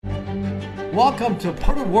Welcome to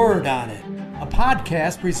Put a Word on It, a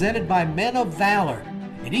podcast presented by Men of Valor.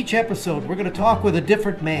 In each episode, we're going to talk with a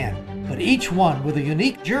different man, but each one with a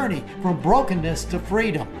unique journey from brokenness to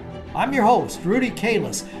freedom. I'm your host, Rudy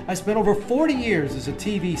Kalis. I spent over 40 years as a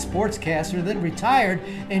TV sportscaster, then retired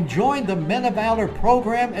and joined the Men of Valor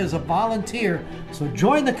program as a volunteer. So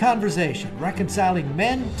join the conversation, reconciling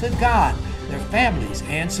men to God, their families,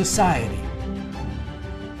 and society.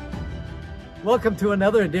 Welcome to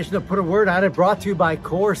another edition of Put a Word on It, brought to you by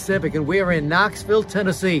Core Civic, and we are in Knoxville,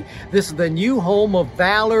 Tennessee. This is the new home of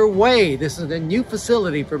Valor Way. This is the new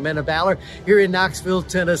facility for Men of Valor here in Knoxville,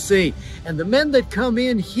 Tennessee. And the men that come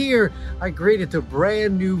in here are greeted to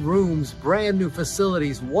brand new rooms, brand new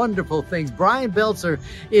facilities, wonderful things. Brian Belzer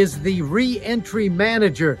is the re-entry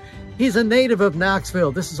manager. He's a native of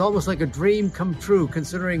Knoxville. This is almost like a dream come true,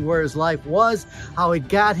 considering where his life was, how it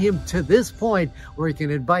got him to this point where he can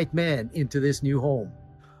invite men into this new home.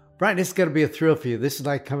 Brian, this is going to be a thrill for you. This is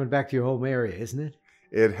like coming back to your home area, isn't it?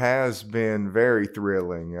 It has been very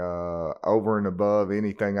thrilling, over and above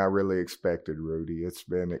anything I really expected, Rudy. It's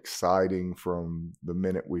been exciting from the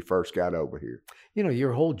minute we first got over here. You know,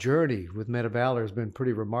 your whole journey with Men of Valor has been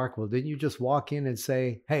pretty remarkable. Didn't you just walk in and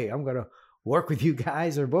say, hey, I'm going to work with you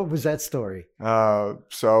guys, or what was that story?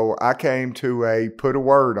 So I came to a Put a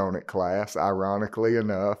Word on It class, ironically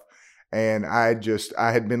enough, and I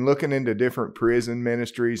had been looking into different prison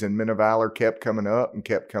ministries, and Men of Valor kept coming up and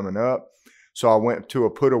kept coming up. So I went to a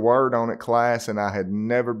Put a Word on It class, and I had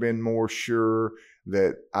never been more sure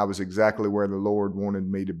that I was exactly where the Lord wanted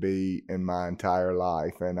me to be in my entire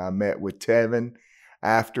life. And I met with Tevin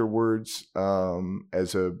afterwards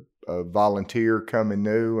as a volunteer coming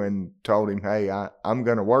new, and told him, hey, I'm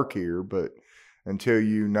going to work here, but until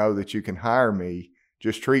you know that you can hire me,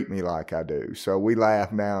 just treat me like I do. So we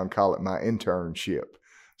laugh now and call it my internship.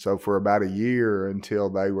 So for about a year, until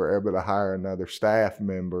they were able to hire another staff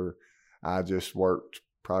member, I just worked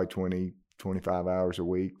probably 20, 25 hours a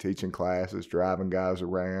week, teaching classes, driving guys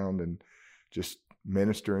around, and just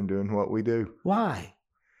ministering, doing what we do. Why?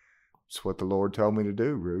 It's what the Lord told me to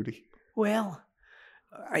do, Rudy. Well,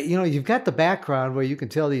 you know, you've got the background where you can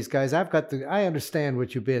tell these guys, I understand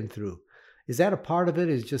what you've been through. Is that a part of it,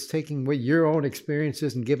 is just taking what your own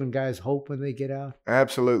experiences and giving guys hope when they get out?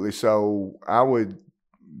 Absolutely. So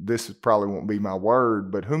this probably won't be my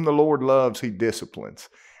word, but whom the Lord loves, he disciplines.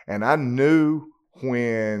 And I knew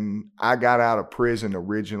when I got out of prison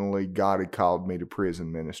originally, God had called me to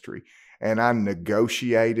prison ministry. And I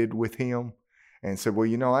negotiated with him and said, well,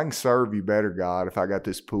 you know, I can serve you better, God, if I got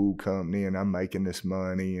this pool company and I'm making this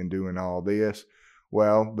money and doing all this.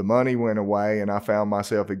 Well, the money went away, and I found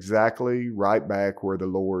myself exactly right back where the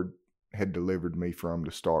Lord had delivered me from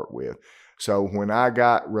to start with. So when I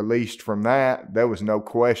got released from that, there was no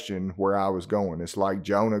question where I was going. It's like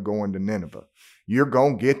Jonah going to Nineveh. You're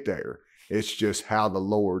going to get there. It's just how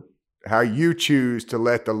you choose to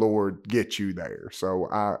let the Lord get you there. So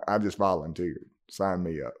I just volunteered. Sign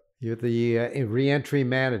me up. You're the re-entry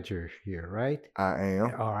manager here, right? I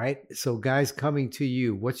am. All right. So guys coming to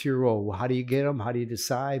you, what's your role? How do you get them? How do you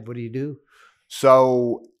decide? What do you do?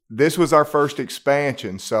 So this was our first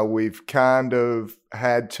expansion, so we've kind of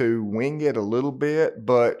had to wing it a little bit,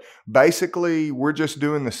 but basically we're just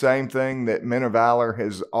doing the same thing that Men of Valor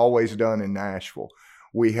has always done in Nashville.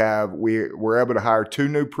 We're able to hire 2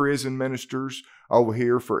 new prison ministers over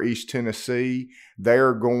here for East Tennessee.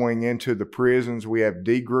 They're going into the prisons. We have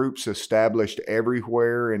D groups established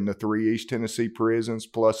everywhere in the 3 East Tennessee prisons,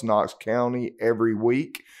 plus Knox County every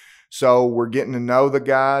week. So we're getting to know the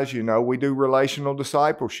guys. You know, we do relational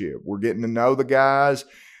discipleship. We're getting to know the guys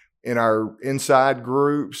in our inside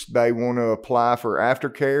groups. They want to apply for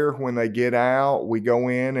aftercare when they get out. We go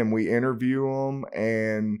in and we interview them,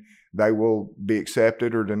 and they will be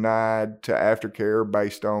accepted or denied to aftercare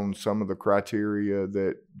based on some of the criteria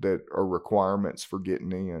that are requirements for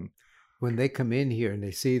getting in. When they come in here and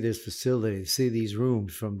they see this facility, they see these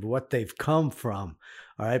rooms from what they've come from,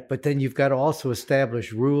 all right, but then you've got to also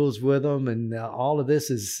establish rules with them, and all of this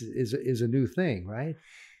is a new thing, right?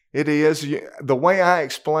 It is. The way I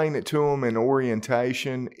explain it to them in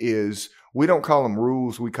orientation is we don't call them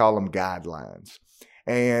rules, we call them guidelines.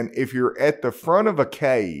 And if you're at the front of a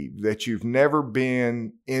cave that you've never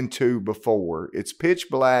been into before, it's pitch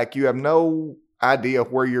black, you have no idea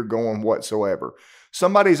where you're going whatsoever.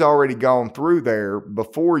 Somebody's already gone through there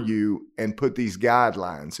before you and put these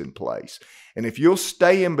guidelines in place. And if you'll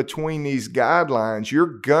stay in between these guidelines,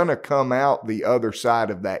 you're going to come out the other side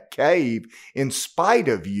of that cave in spite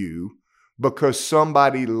of you, because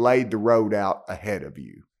somebody laid the road out ahead of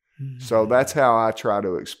you. So that's how I try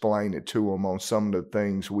to explain it to them on some of the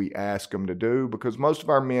things we ask them to do, because most of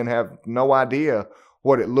our men have no idea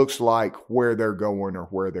what it looks like, where they're going or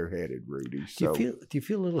where they're headed, Rudy. So do you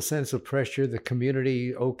feel a little sense of pressure? The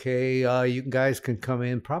community, okay, you guys can come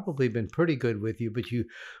in, probably been pretty good with you, but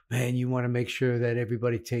you want to make sure that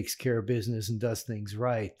everybody takes care of business and does things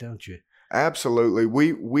right, don't you? absolutely.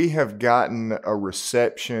 We have gotten a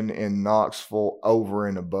reception in Knoxville over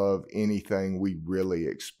and above anything we really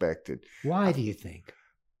expected. Why do you think?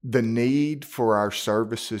 The need for our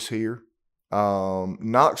services here.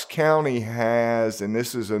 Knox County has, and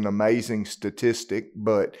this is an amazing statistic,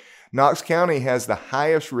 but Knox County has the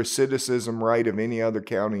highest recidivism rate of any other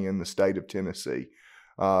county in the state of Tennessee.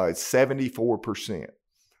 It's 74%.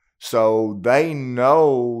 So they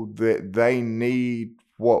know that they need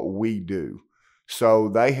what we do. So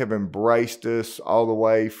they have embraced us all the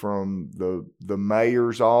way from the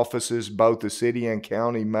mayor's offices, both the city and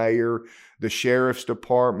county mayor, the sheriff's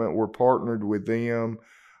department. We're partnered with them.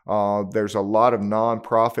 There's a lot of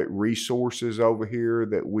nonprofit resources over here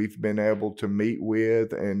that we've been able to meet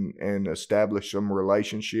with and establish some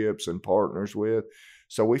relationships and partners with.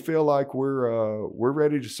 So we feel like we're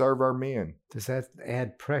ready to serve our men. Does that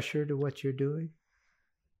add pressure to what you're doing?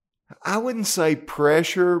 I wouldn't say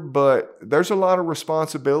pressure, but there's a lot of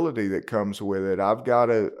responsibility that comes with it. I've got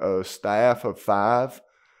a staff of 5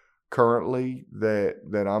 currently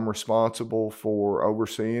that I'm responsible for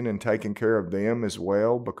overseeing and taking care of them as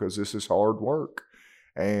well, because this is hard work.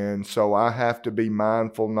 And so I have to be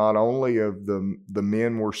mindful not only of the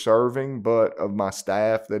men we're serving, but of my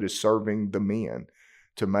staff that is serving the men,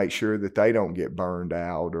 to make sure that they don't get burned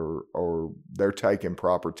out or they're taking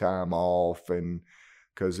proper time off, and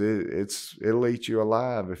because it'll eat you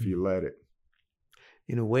alive if you let it.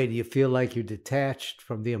 In a way, do you feel like you're detached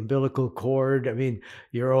from the umbilical cord? I mean,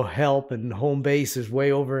 your help and home base is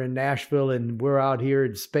way over in Nashville, and we're out here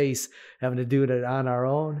in space having to do it on our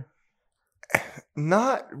own?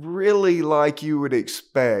 Not really like you would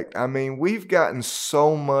expect. I mean, we've gotten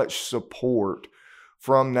so much support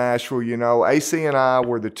from Nashville. You know, AC and I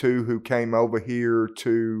were the 2 who came over here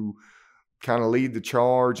to kind of lead the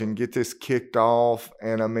charge and get this kicked off.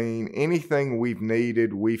 And I mean, anything we've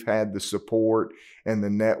needed, we've had the support and the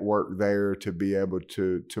network there to be able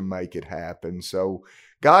to make it happen. So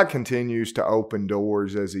God continues to open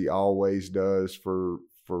doors, as he always does, for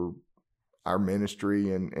our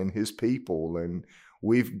ministry and his people. And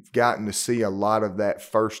we've gotten to see a lot of that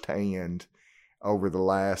firsthand over the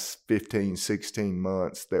last 15, 16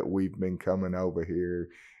 months that we've been coming over here.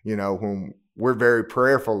 You know, when we're very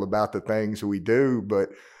prayerful about the things we do, but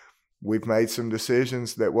we've made some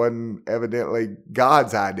decisions that wasn't evidently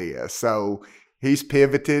God's idea. So he's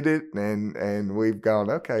pivoted it, and we've gone,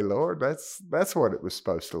 okay, Lord, that's what it was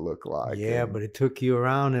supposed to look like. Yeah, but it took you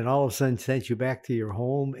around and all of a sudden sent you back to your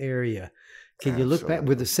home area. Can you look back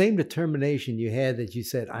with the same determination you had that you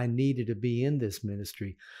said, I needed to be in this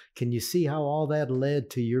ministry? Can you see how all that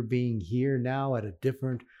led to your being here now at a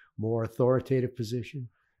different, more authoritative position?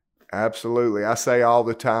 Absolutely. I say all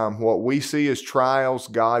the time, what we see as trials,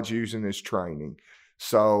 God's using as training.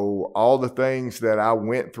 So all the things that I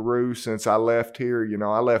went through since I left here, you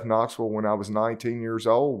know, I left Knoxville when I was 19 years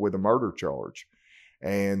old with a murder charge,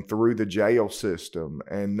 and through the jail system.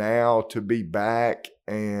 And now to be back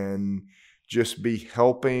and just be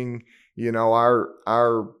helping, you know,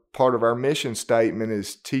 our part of our mission statement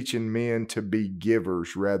is teaching men to be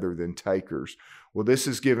givers rather than takers. Well, this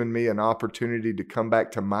has given me an opportunity to come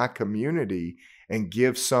back to my community and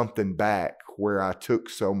give something back where I took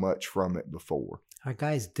so much from it before. Are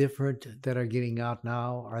guys different that are getting out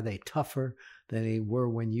now? Are they tougher than they were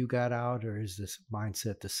when you got out, or is this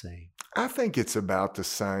mindset the same? I think it's about the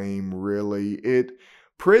same, really.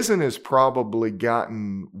 Prison has probably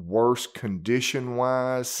gotten worse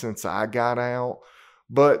condition-wise since I got out,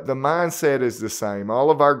 but the mindset is the same.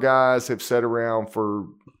 All of our guys have sat around for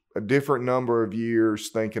a different number of years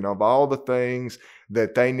thinking of all the things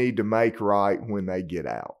that they need to make right when they get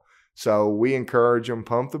out. So we encourage them,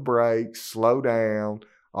 pump the brakes, slow down.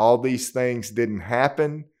 All these things didn't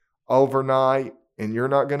happen overnight, and you're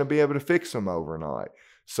not going to be able to fix them overnight.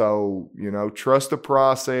 So, you know, trust the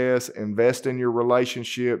process, invest in your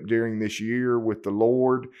relationship during this year with the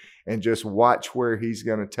Lord, and just watch where he's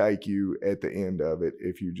going to take you at the end of it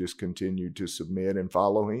if you just continue to submit and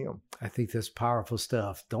follow him. I think that's powerful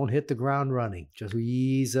stuff. Don't hit the ground running. Just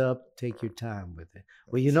ease up, take your time with it.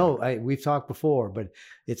 Well, you know, we've talked before, but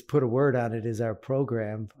it's Put a Word on It is our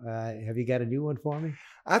program. Have you got a new one for me?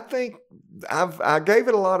 I think I gave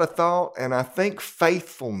it a lot of thought, and I think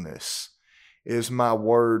faithfulness is my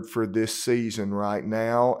word for this season right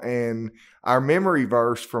now. And our memory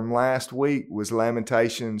verse from last week was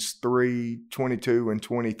Lamentations 3:22 and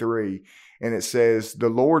 23. And it says, "The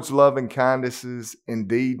Lord's loving kindnesses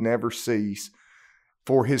indeed never cease,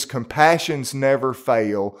 for his compassions never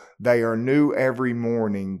fail. They are new every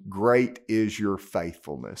morning. Great is your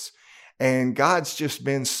faithfulness." And God's just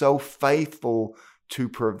been so faithful to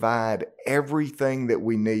provide everything that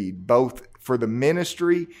we need, both for the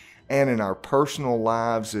ministry and in our personal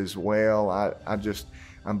lives as well.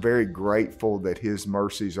 I'm very grateful that his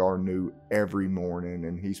mercies are new every morning,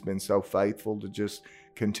 and he's been so faithful to just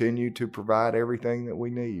continue to provide everything that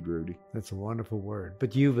we need, Rudy. That's a wonderful word.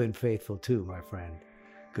 But you've been faithful too, my friend.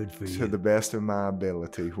 Good for you. To the best of my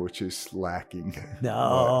ability, which is lacking.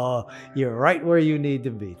 No, you're right where you need to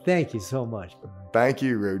be. Thank you so much. Thank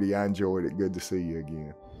you, Rudy. I enjoyed it. Good to see you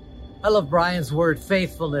again. I love Brian's word,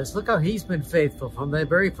 faithfulness. Look how he's been faithful from the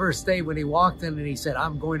very first day when he walked in and he said,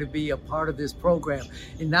 I'm going to be a part of this program.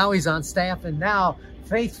 And now he's on staff, and now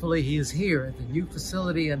faithfully he is here at the new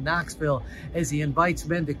facility in Knoxville as he invites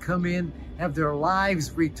men to come in, have their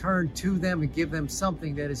lives returned to them, and give them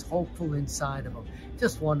something that is hopeful inside of them.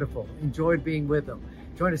 Just wonderful. Enjoyed being with them.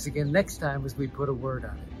 Join us again next time as we put a word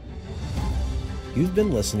on it. You've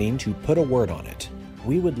been listening to Put a Word on It.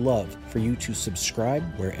 We would love for you to subscribe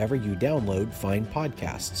wherever you download fine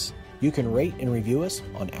podcasts. You can rate and review us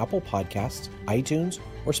on Apple Podcasts, iTunes,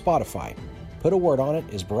 or Spotify. Put a Word on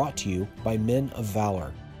It is brought to you by Men of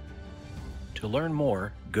Valor. To learn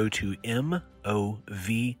more, go to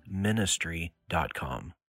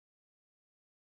movministry.com.